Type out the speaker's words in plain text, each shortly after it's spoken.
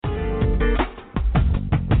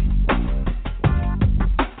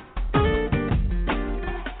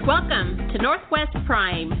Northwest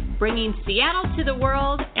Prime, bringing Seattle to the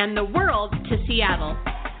world and the world to Seattle.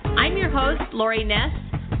 I'm your host, Lori Ness,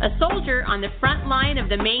 a soldier on the front line of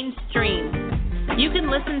the mainstream. You can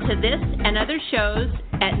listen to this and other shows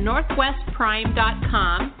at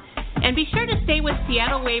northwestprime.com, and be sure to stay with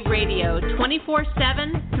Seattle Wave Radio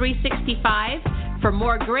 24/7, 365 for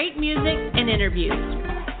more great music and interviews.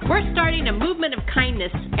 We're starting a movement of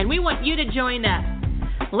kindness, and we want you to join us.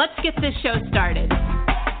 Let's get this show started.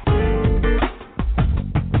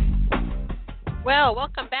 Well,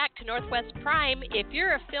 welcome back to Northwest Prime. If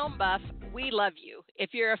you're a film buff, we love you.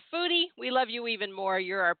 If you're a foodie, we love you even more.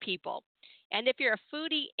 You're our people. And if you're a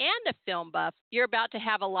foodie and a film buff, you're about to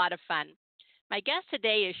have a lot of fun. My guest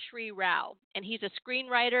today is Sri Rao, and he's a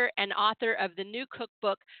screenwriter and author of the new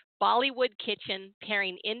cookbook, Bollywood Kitchen,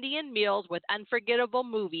 Pairing Indian Meals with Unforgettable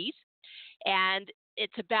Movies. And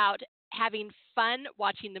it's about having fun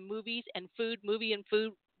watching the movies and food, movie and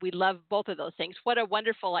food. We love both of those things. What a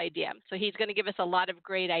wonderful idea. So he's going to give us a lot of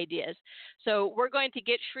great ideas. So we're going to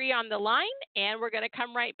get Sri on the line, and we're going to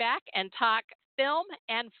come right back and talk film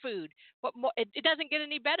and food. What more? It doesn't get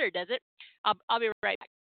any better, does it? I'll be right back.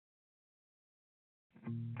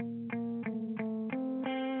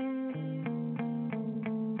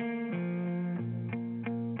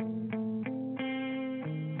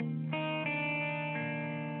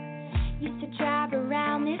 Used to drive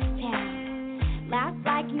around this town, laugh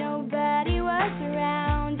like nobody was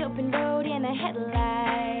around. Open road in the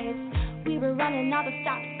headlights, we were running all the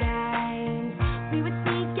stop signs. We would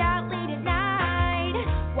sneak out late at night,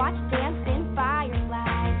 watch dancing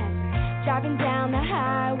fireflies, driving down the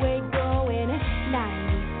highway going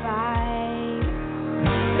 95.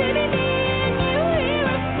 Baby, me and you, we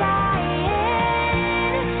were flying,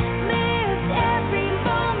 lived every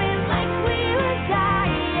moment like we were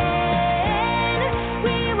dying.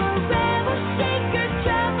 We were rebels, shakers,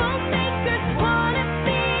 troublemakers, wanna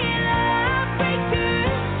be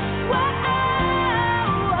lawbreakers. Whoa,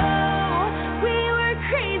 we were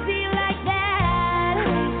crazy like that.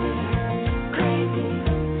 Crazy,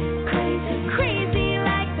 crazy, crazy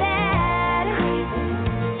like that.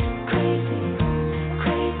 Crazy,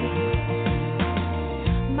 crazy.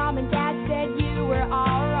 Mom and Dad said you were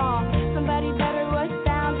all wrong. Somebody better was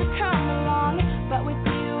bound to come along. But with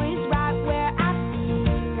you is right where I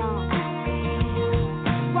belong.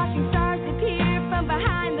 Watching stars appear from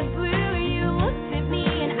behind the blue. You looked at me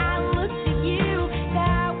and I looked at you.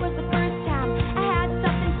 That was the first time I had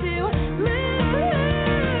something to lose.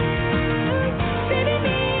 Baby,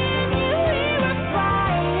 me and you, we were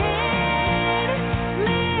flying,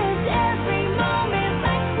 lived every moment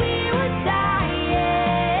like we were dying.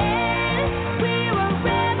 We were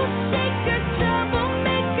rebels, shakers,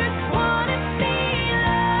 troublemakers, wanna be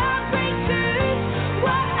lawbreakers.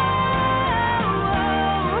 Whoa,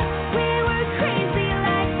 we were crazy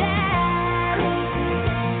like that.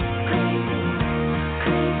 Crazy,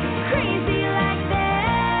 crazy, crazy like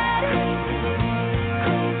that.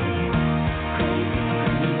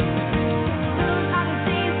 Those are the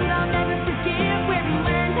days that I'll never forget, where we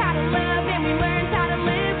learned how to love and we learned how to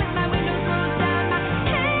live. With my windows rolled down, my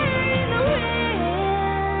hair in the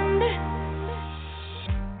wind.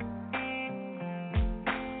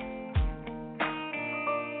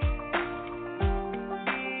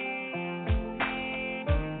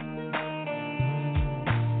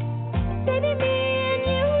 Baby, me and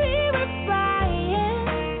you, we were flying,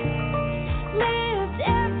 lived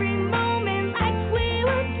every moment like we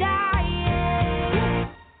were dying.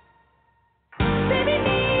 Baby,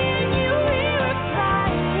 me and you, we were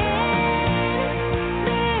flying,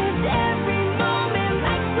 lived every moment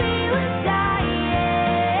like we were dying.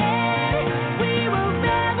 We were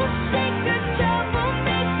rebels, shakers,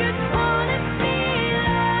 troublemakers, wanna be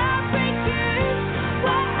lawbreakers.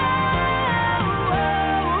 Whoa,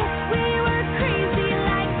 we were crazy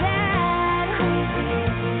like that. Crazy,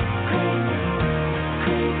 crazy,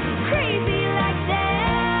 crazy like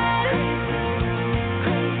that.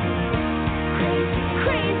 Crazy,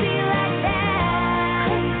 crazy like that.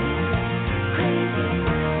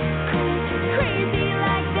 Crazy, crazy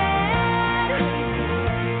like that.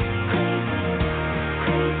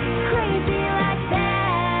 Crazy like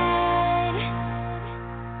that.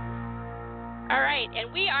 All right, and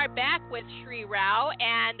we are back with Sri Rao,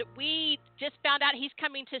 and we just found out he's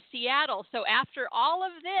coming to Seattle. So after all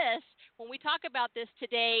of this, when we talk about this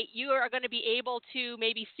today, you are going to be able to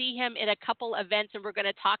maybe see him at a couple events, and we're going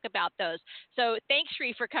to talk about those. So thanks,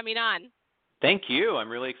 Sri, for coming on. Thank you. I'm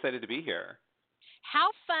really excited to be here.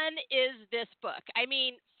 How fun is this book? I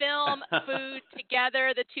mean, film, food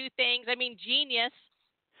together, the two things. I mean, genius.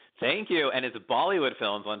 Thank you. And it's Bollywood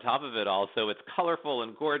films on top of it all, so it's colorful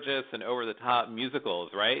and gorgeous and over-the-top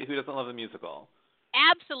musicals, right? Who doesn't love a musical?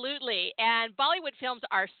 Absolutely. And Bollywood films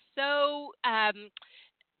are so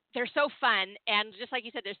they're so fun, and just like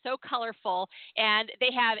you said, they're so colorful, and they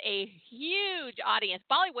have a huge audience.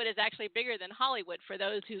 Bollywood is actually bigger than Hollywood, for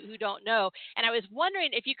those who don't know. And I was wondering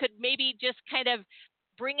if you could maybe just kind of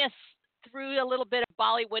bring us through a little bit of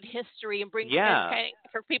Bollywood history and bring Yeah. kind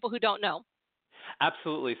of, for people who don't know.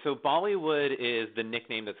 Absolutely. So Bollywood is the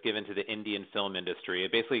nickname that's given to the Indian film industry.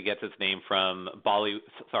 It basically gets its name from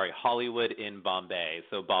Hollywood in Bombay,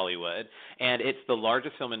 so Bollywood. And it's the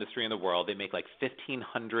largest film industry in the world. They make like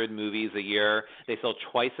 1,500 movies a year. They sell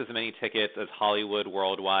twice as many tickets as Hollywood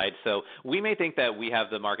worldwide. So we may think that we have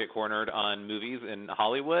the market cornered on movies in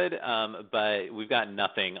Hollywood, but we've got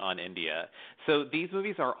nothing on India. So these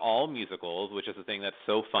movies are all musicals, which is the thing that's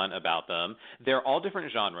so fun about them. They're all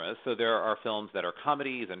different genres. So there are films that are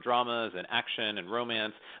comedies and dramas and action and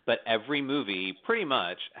romance, but every movie pretty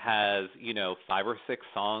much has, 5 or 6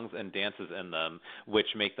 songs and dances in them, which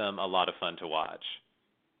make them a lot of fun to watch.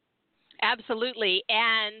 Absolutely.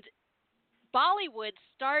 And Bollywood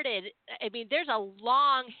started, I mean, there's a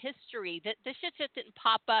long history that this just didn't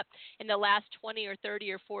pop up in the last 20 or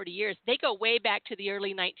 30 or 40 years. They go way back to the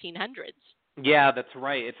early 1900s. Yeah, that's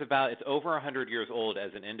right. It's over 100 years old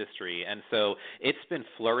as an industry, and so it's been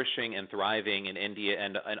flourishing and thriving in India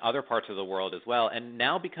and other parts of the world as well, and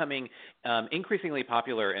now becoming increasingly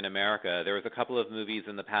popular in America. There was a couple of movies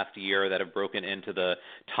in the past year that have broken into the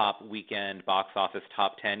top weekend box office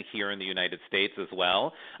top 10 here in the United States as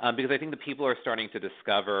well, because I think the people are starting to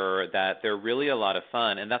discover that they're really a lot of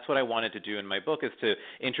fun, and that's what I wanted to do in my book, is to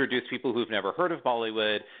introduce people who've never heard of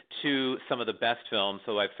Bollywood to some of the best films.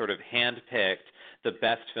 So I've sort of handpicked the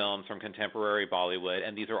best films from contemporary Bollywood,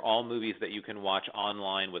 and these are all movies that you can watch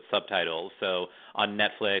online with subtitles. So on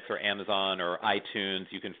Netflix or Amazon or iTunes,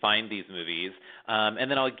 you can find these movies. And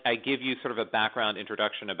then I give you sort of a background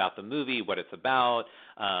introduction about the movie, what it's about,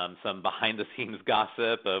 some behind-the-scenes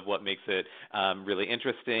gossip of what makes it really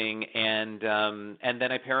interesting, and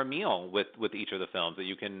then I pair a meal with each of the films that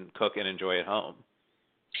you can cook and enjoy at home.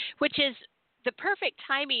 Which is the perfect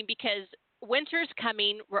timing, because winter's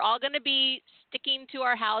coming. We're all going to be sticking to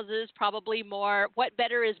our houses probably more. What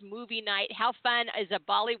better is movie night? How fun is a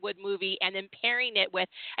Bollywood movie? And then pairing it with,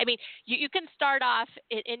 I mean, you can start off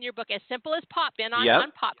in your book as simple as pop-in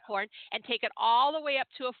on popcorn and take it all the way up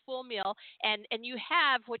to a full meal. And you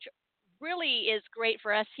have, which really is great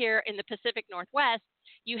for us here in the Pacific Northwest,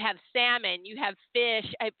 you have salmon, you have fish.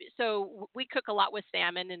 So we cook a lot with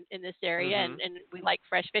salmon in this area, Mm-hmm. and we like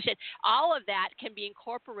fresh fish. And all of that can be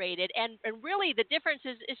incorporated. And really the difference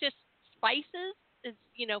is just spices, is,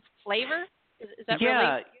 flavor. Is that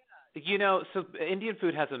really? So Indian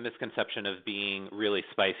food has a misconception of being really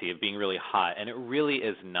spicy, of being really hot, and it really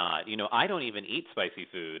is not. I don't even eat spicy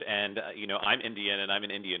food, and, I'm Indian and I'm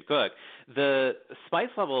an Indian cook. The spice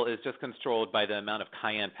level is just controlled by the amount of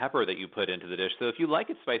cayenne pepper that you put into the dish. So if you like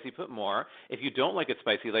it spicy, put more. If you don't like it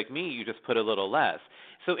spicy, like me, you just put a little less.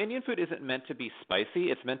 So Indian food isn't meant to be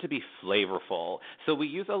spicy. It's meant to be flavorful. So we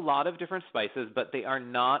use a lot of different spices, but they are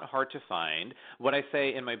not hard to find. What I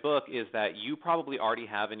say in my book is that you probably already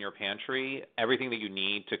have in your pantry everything that you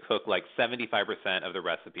need to cook like 75% of the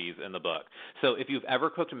recipes in the book. So if you've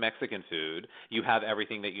ever cooked Mexican food, you have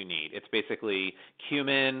everything that you need. It's basically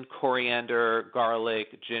cumin, coriander, garlic,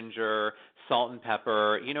 ginger, salt and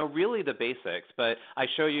pepper, really the basics. But I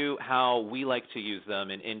show you how we like to use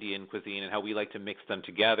them in Indian cuisine and how we like to mix them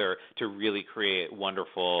together to really create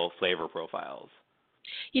wonderful flavor profiles.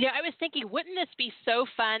 I was thinking, wouldn't this be so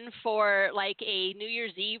fun for like a New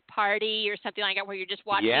Year's Eve party or something like that, where you're just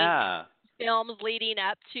watching films leading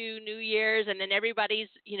up to New Year's, and then everybody's,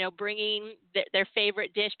 bringing their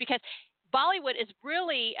favorite dish, because Bollywood is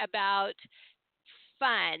really about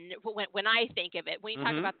fun when I think of it. When you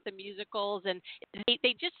talk about the musicals, and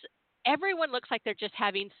they just, everyone looks like they're just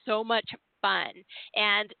having so much fun.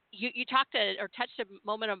 And you touched a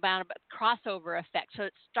moment about crossover effect. So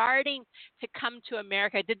it's starting to come to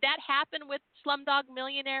America. Did that happen with Slumdog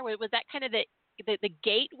Millionaire? Was that kind of the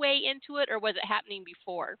gateway into it, or was it happening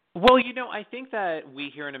before? Well, I think that we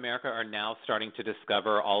here in America are now starting to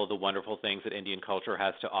discover all of the wonderful things that Indian culture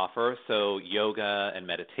has to offer. So yoga and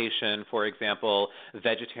meditation, for example,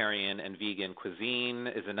 vegetarian and vegan cuisine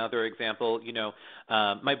is another example.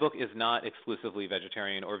 My book is not exclusively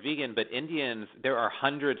vegetarian or vegan, but Indians, there are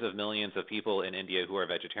hundreds of millions of people in India who are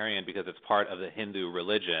vegetarian because it's part of the Hindu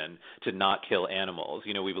religion to not kill animals.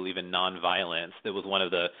 We believe in nonviolence. That was one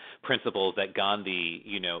of the principles that Gandhi Gandhi,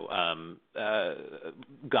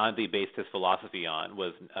 Gandhi based his philosophy on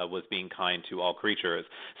was being kind to all creatures.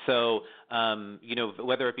 So,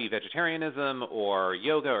 whether it be vegetarianism or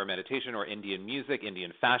yoga or meditation or Indian music,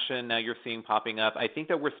 Indian fashion, now you're seeing popping up. I think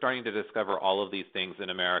that we're starting to discover all of these things in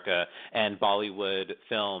America, and Bollywood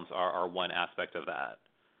films are one aspect of that.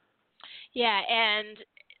 Yeah, and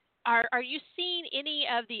are you seeing any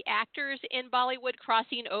of the actors in Bollywood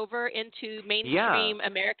crossing over into mainstream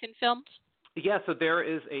American films? Yeah, so there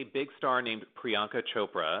is a big star named Priyanka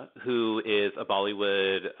Chopra who is a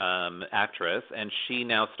Bollywood actress, and she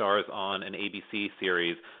now stars on an ABC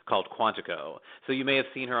series called Quantico. So you may have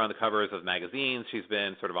seen her on the covers of magazines. She's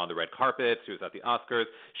been sort of on the red carpet. She was at the Oscars.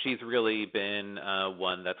 She's really been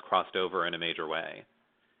one that's crossed over in a major way.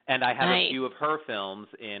 And I have a few of her films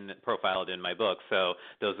profiled in my book. So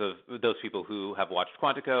those people who have watched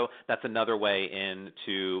Quantico, that's another way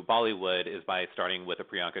into Bollywood is by starting with a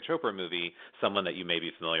Priyanka Chopra movie, someone that you may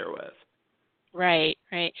be familiar with. Right,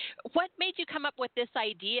 right. What made you come up with this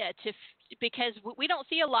idea because we don't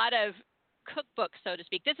see a lot of cookbooks, so to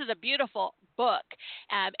speak. This is a beautiful book,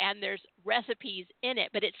 and there's recipes in it,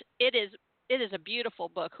 but it is a beautiful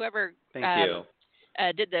book. Whoever Thank you.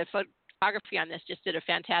 Did the photography on this just did a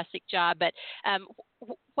fantastic job. But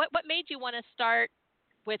what made you want to start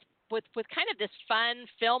with kind of this fun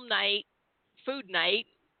film night, food night,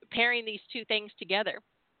 pairing these two things together?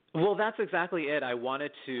 Well, that's exactly it. I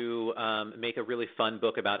wanted to make a really fun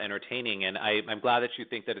book about entertaining, and I'm glad that you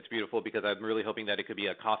think that it's beautiful because I'm really hoping that it could be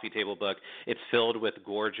a coffee table book. It's filled with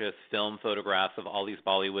gorgeous film photographs of all these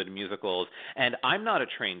Bollywood musicals, and I'm not a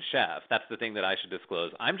trained chef. That's the thing that I should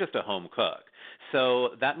disclose. I'm just a home cook. So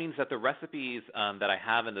that means that the recipes that I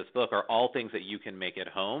have in this book are all things that you can make at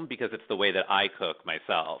home because it's the way that I cook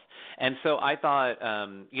myself. And so I thought,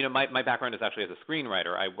 my background is actually as a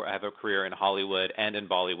screenwriter. I have a career in Hollywood and in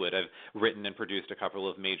Bollywood. I've written and produced a couple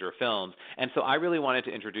of major films. And so I really wanted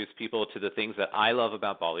to introduce people to the things that I love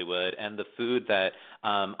about Bollywood and the food that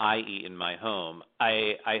I eat in my home.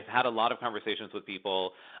 I've had a lot of conversations with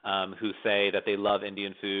people who say that they love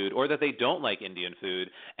Indian food or that they don't like Indian food.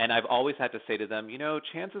 And I've always had to say to them,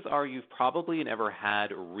 chances are you've probably never had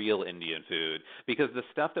real Indian food because the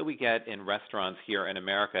stuff that we get in restaurants here in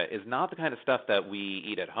America is not the kind of stuff that we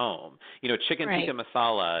eat at home. Chicken tikka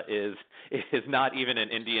masala is not even an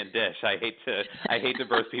Indian dish. I hate to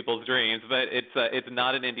burst people's dreams, but it's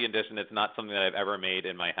not an Indian dish and it's not something that I've ever made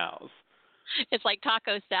in my house. It's like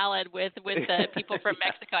taco salad with people from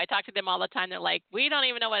Mexico. I talk to them all the time. They're like, we don't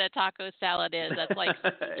even know what a taco salad is. That's like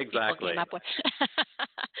exactly. People came up with.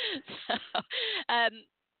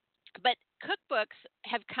 But cookbooks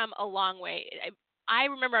have come a long way. I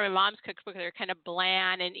remember my mom's cookbook. They were kind of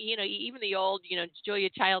bland, and even the old Julia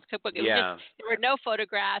Child's cookbook. It was just, there were no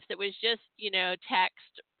photographs. It was just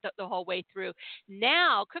text the whole way through.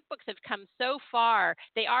 Now cookbooks have come so far.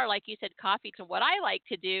 They are, like you said, coffee. So what I like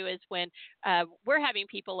to do is when we're having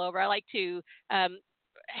people over, I like to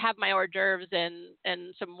have my hors d'oeuvres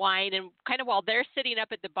and some wine, and kind of while they're sitting up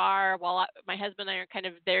at the bar, while my husband and I are kind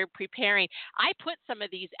of there preparing, I put some of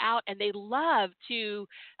these out, and they love to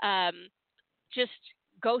just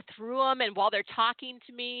go through them, and while they're talking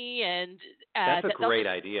to me, and that's a great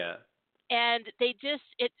idea. And they just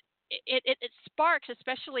it sparks,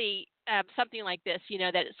 especially something like this,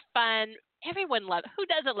 that is fun. Everyone loves. Who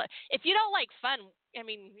doesn't love? If you don't like fun, I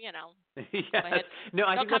mean, Yes. No,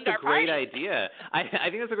 I think that's a great idea. I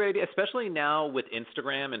think that's a great idea, especially now with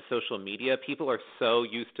Instagram and social media. People are so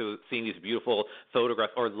used to seeing these beautiful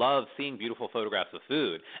photographs or love seeing beautiful photographs of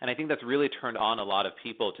food. And I think that's really turned on a lot of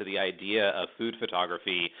people to the idea of food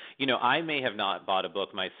photography. I may have not bought a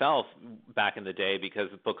book myself back in the day because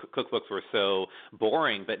cookbooks were so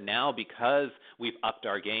boring. But now because we've upped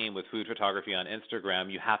our game with food photography on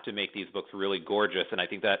Instagram, you have to make these books really gorgeous. And I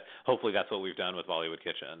think that hopefully that's what we've done with Bollywood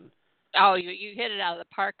Kitchen. Oh, you hit it out of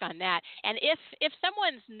the park on that. And if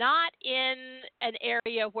someone's not in an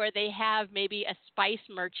area where they have maybe a spice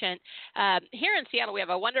merchant, here in Seattle we have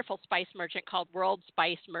a wonderful spice merchant called World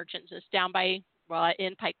Spice Merchants. It's down by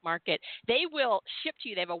in Pike Market. They will ship to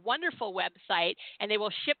you. They have a wonderful website, and they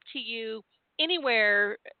will ship to you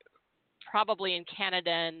anywhere, probably in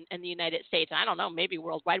Canada and the United States. I don't know, maybe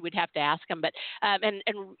worldwide. We'd have to ask them. But and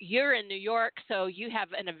you're in New York, so you have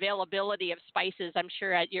an availability of spices, I'm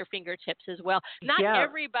sure, at your fingertips as well. Not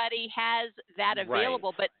everybody has that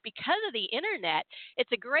available, but because of the internet,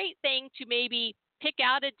 it's a great thing to maybe pick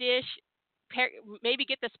out a dish, maybe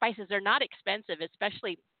get the spices. They're not expensive,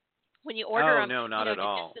 especially when you order them. No, not at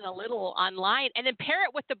all. Just in a little online, and then pair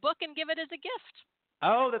it with the book and give it as a gift.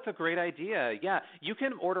 Oh, that's a great idea. Yeah, you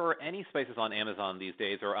can order any spices on Amazon these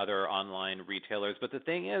days or other online retailers. But the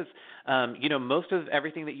thing is, most of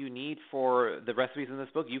everything that you need for the recipes in this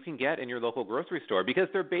book you can get in your local grocery store because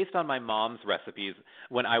they're based on my mom's recipes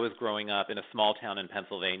when I was growing up in a small town in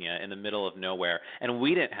Pennsylvania in the middle of nowhere, and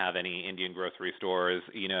we didn't have any Indian grocery stores,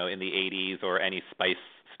 in the 80s or any spice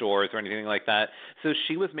stores or anything like that. So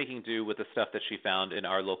she was making do with the stuff that she found in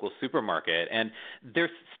our local supermarket. And they're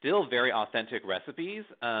still very authentic recipes,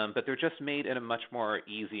 but they're just made in a much more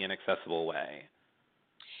easy and accessible way.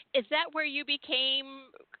 Is that where you became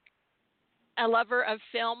a lover of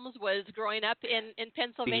films, was growing up in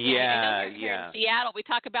Pennsylvania? I know Yeah, you're here in yeah. Seattle. We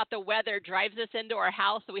talk about the weather drives us into our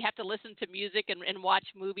house, so we have to listen to music and watch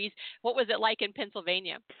movies. What was it like in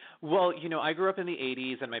Pennsylvania? Well, I grew up in the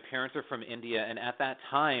 80s, and my parents are from India, and at that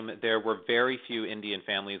time, there were very few Indian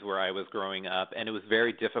families where I was growing up, and it was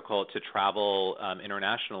very difficult to travel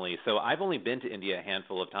internationally. So I've only been to India a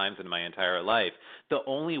handful of times in my entire life. The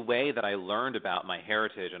only way that I learned about my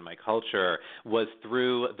heritage and my culture was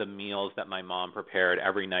through the meals that my mom prepared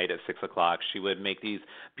every night at 6 o'clock. She would make these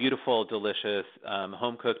beautiful, delicious,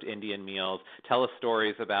 home-cooked Indian meals, tell us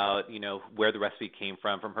stories about, where the recipe came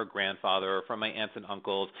from her grandfather, or from my aunts and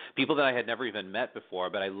uncles, people that I had never even met before,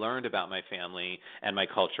 but I learned about my family and my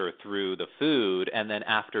culture through the food. And then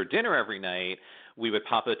after dinner every night, we would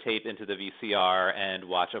pop a tape into the VCR and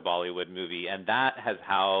watch a Bollywood movie. And that has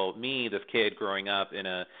how me, this kid growing up in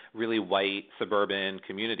a really white suburban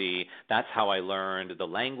community, that's how I learned the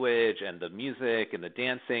language and the music and the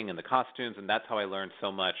dancing and the costumes. And that's how I learned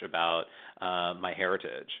so much about my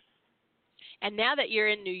heritage. And now that you're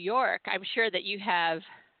in New York, I'm sure that you have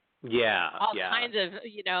Yeah, all yeah. kinds of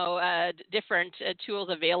different tools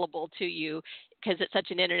available to you because it's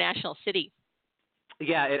such an international city.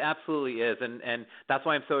 Yeah, it absolutely is, and that's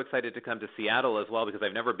why I'm so excited to come to Seattle as well because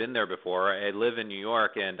I've never been there before. I live in New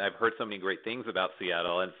York, and I've heard so many great things about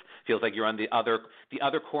Seattle, and it feels like you're on the other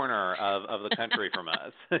corner of the country from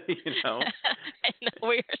us. I know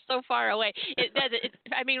we're so far away. It does.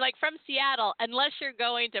 I mean, like from Seattle, unless you're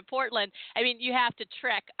going to Portland, I mean, you have to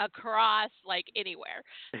trek across like anywhere.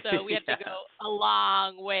 So we have Yeah. to go a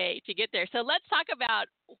long way to get there. So let's talk about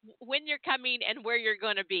when you're coming and where you're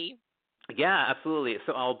going to be. Yeah, absolutely.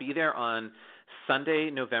 So I'll be there on Sunday,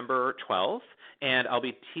 November 12th, and I'll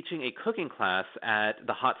be teaching a cooking class at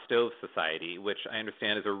the Hot Stove Society, which I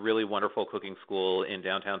understand is a really wonderful cooking school in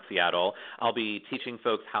downtown Seattle. I'll be teaching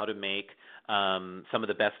folks how to make some of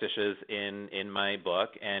the best dishes in my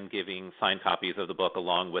book and giving signed copies of the book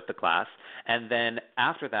along with the class. And then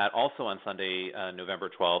after that, also on Sunday, November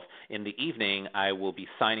 12th, in the evening, I will be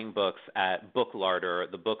signing books at Book Larder,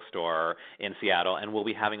 the bookstore in Seattle, and we'll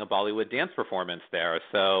be having a Bollywood dance performance there.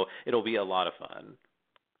 So it'll be a lot of fun.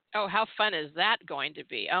 Oh, how fun is that going to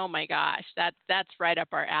be? Oh my gosh, that's right up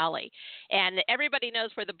our alley. And everybody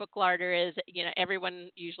knows where the Book Larder is. Everyone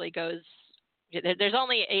usually goes. There's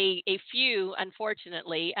only a few,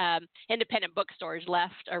 unfortunately, independent bookstores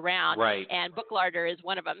left around, Right. and Book Larder is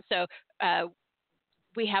one of them. So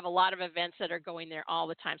we have a lot of events that are going there all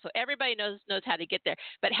the time. So everybody knows how to get there.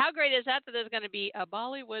 But how great is that there's going to be a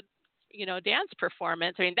Bollywood, dance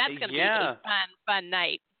performance? I mean, that's going to be a fun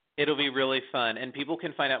night. It'll be really fun, and people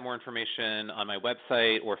can find out more information on my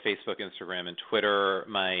website or Facebook, Instagram, and Twitter.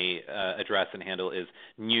 My address and handle is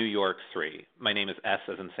New York 3. My name is S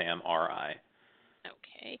as in Sam, R-I.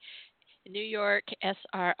 Okay.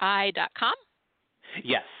 NewYorkSRI.com?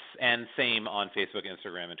 Yes, and same on Facebook,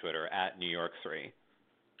 Instagram, and Twitter at New York 3.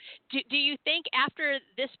 Do you think after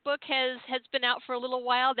this book has been out for a little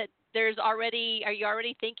while that are you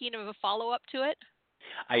already thinking of a follow-up to it?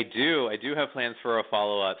 I do have plans for a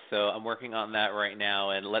follow-up, so I'm working on that right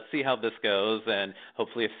now, and let's see how this goes, and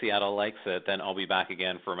hopefully if Seattle likes it, then I'll be back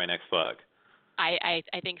again for my next book. I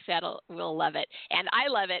think Seattle will love it, and I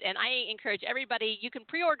love it, and I encourage everybody. You can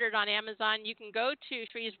pre-order it on Amazon. You can go to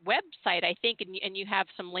Sri's website, I think, and you have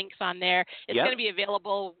some links on there. It's going to be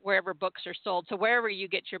available wherever books are sold. So wherever you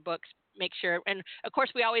get your books, make sure. And of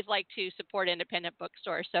course, we always like to support independent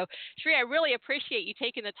bookstores. So Sri, I really appreciate you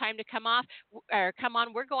taking the time to come on.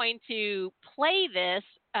 We're going to play this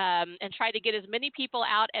and try to get as many people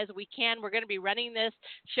out as we can. We're going to be running this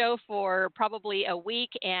show for probably a week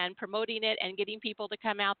and promoting it and getting people to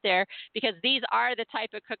come out there because these are the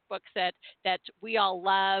type of cookbooks that we all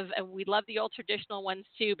love, and we love the old traditional ones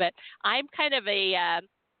too. But I'm kind of a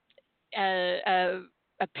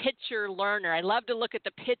a picture learner. I love to look at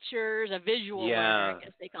the pictures, a visual learner, I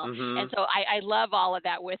guess they call it. And so I love all of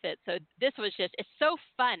that with it. So this was just, it's so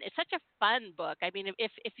fun. It's such a fun book. I mean,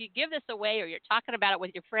 if you give this away or you're talking about it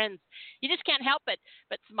with your friends, you just can't help but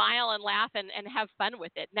smile and laugh and have fun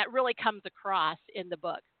with it. And that really comes across in the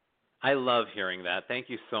book. I love hearing that. Thank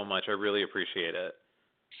you so much. I really appreciate it.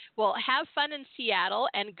 Well, have fun in Seattle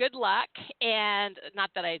and good luck. And not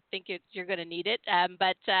that I think you're going to need it,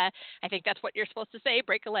 but I think that's what you're supposed to say,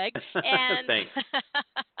 break a leg. And, Thanks.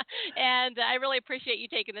 And I really appreciate you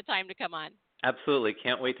taking the time to come on. Absolutely.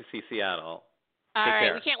 Can't wait to see Seattle. All Take right.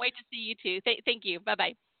 care. We can't wait to see you too. Thank you.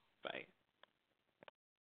 Bye-bye. Bye.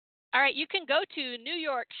 All right, you can go to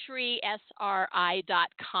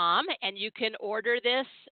NewYorkSri.com and you can order this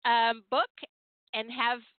book and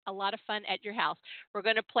have a lot of fun at your house. We're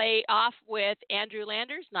going to play off with Andrew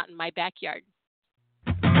Landers, Not in My Backyard.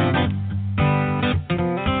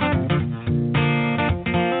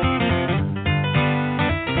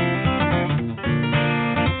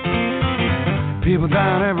 People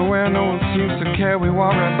down everywhere, no one seems to care. We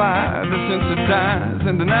walk right by, the sense it dies,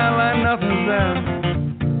 and deny like nothing's there.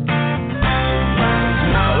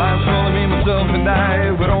 Life's full of me, myself, and I.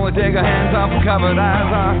 It would only take our hands off of covered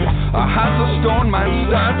eyes. Our hearts of stone might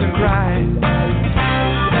start to cry.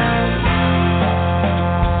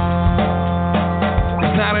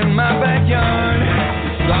 It's not in my backyard,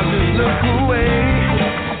 so I'll just look away.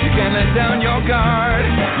 You can't let down your guard.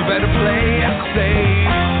 You better play it safe,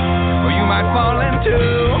 or you might fall into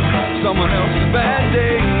someone else's bad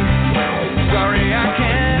day. Sorry, I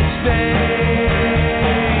can't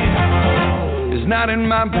stay. It's not in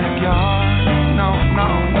my backyard. No, no,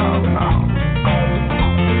 no, no.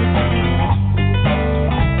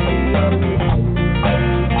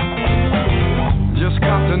 Just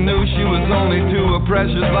caught the news she was only two. A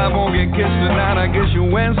precious life won't get kissed tonight. I guess you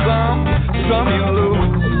win some you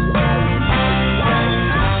lose.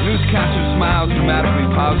 Newscaster smiles, dramatically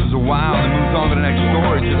pauses a while, and moves on to the next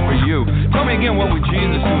story just for you. Tell me again, what would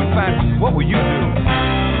Jesus do? In fact, what would you do?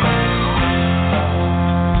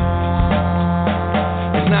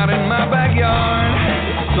 It's not in my backyard,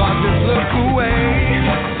 so I'll just look away.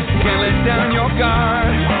 Can't let down your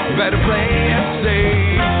guard. You better play it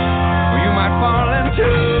safe, or you might fall into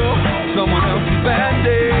someone else's bad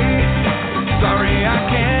day. Sorry, I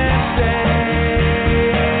can't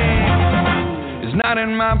stay. It's not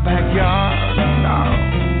in my backyard, no.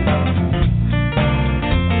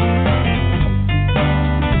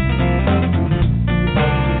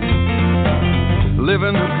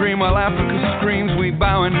 Living the dream while Africa screams. We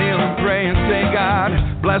bow and kneel and pray and say, God,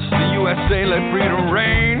 bless the USA, let freedom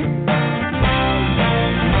reign.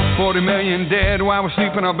 40 million dead while we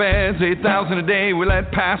sleep in our beds. 8,000 a day we let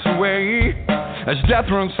pass away as death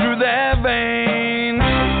runs through their veins.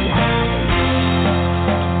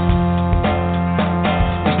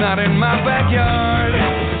 It's not in my backyard,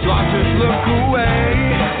 so I'll just look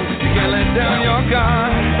away. You can't let down your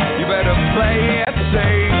guard. You better play it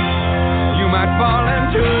safe. You might fall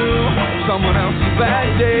into someone else's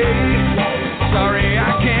bad day. Sorry,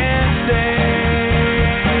 I can't stay.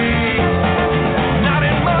 Not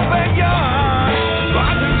in my backyard, so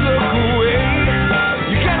I just look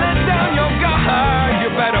away. You can't let down your guard.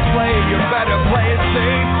 You better play it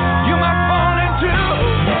safe. You might fall into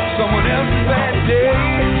someone else's bad day.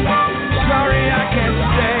 Sorry, I can't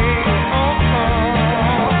stay.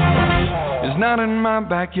 It's not in my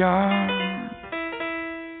backyard.